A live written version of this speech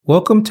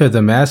Welcome to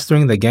the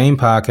Mastering the Game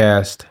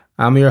podcast.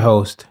 I'm your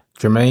host,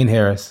 Jermaine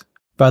Harris.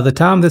 By the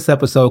time this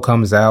episode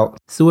comes out,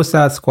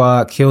 Suicide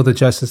Squad Kill the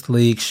Justice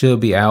League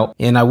should be out,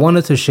 and I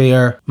wanted to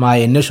share my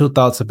initial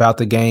thoughts about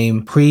the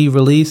game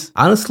pre-release.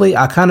 Honestly,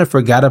 I kind of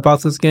forgot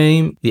about this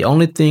game. The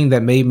only thing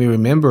that made me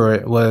remember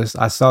it was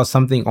I saw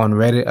something on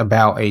Reddit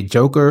about a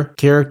Joker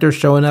character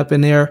showing up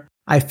in there.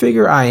 I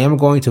figure I am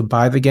going to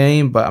buy the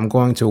game, but I'm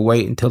going to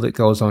wait until it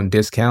goes on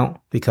discount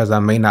because I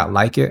may not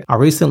like it. I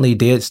recently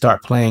did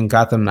start playing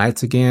Gotham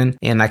Knights again,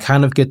 and I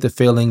kind of get the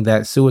feeling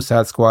that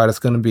Suicide Squad is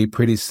going to be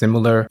pretty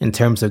similar in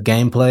terms of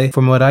gameplay.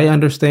 From what I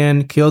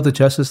understand, Kill the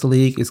Justice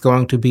League is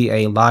going to be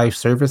a live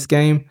service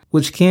game,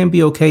 which can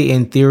be okay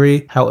in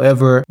theory.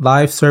 However,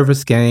 live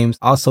service games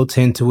also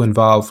tend to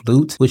involve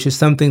loot, which is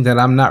something that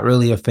I'm not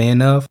really a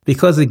fan of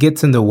because it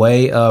gets in the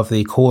way of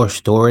the core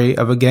story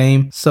of a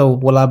game. So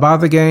will I buy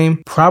the game?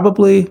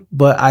 Probably,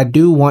 but I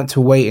do want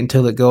to wait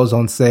until it goes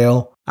on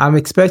sale. I'm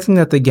expecting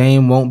that the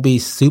game won't be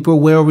super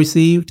well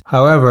received.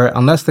 However,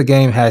 unless the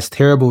game has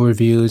terrible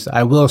reviews,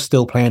 I will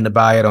still plan to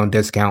buy it on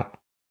discount.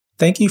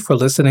 Thank you for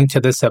listening to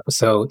this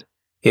episode.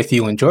 If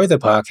you enjoy the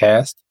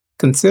podcast,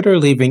 consider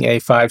leaving a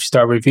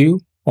 5-star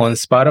review on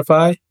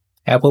Spotify,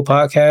 Apple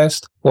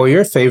Podcast, or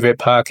your favorite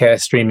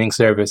podcast streaming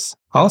service.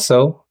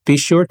 Also, be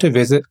sure to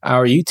visit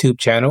our YouTube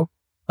channel,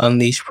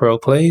 Unleash Pro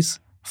Plays,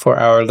 for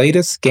our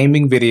latest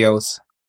gaming videos.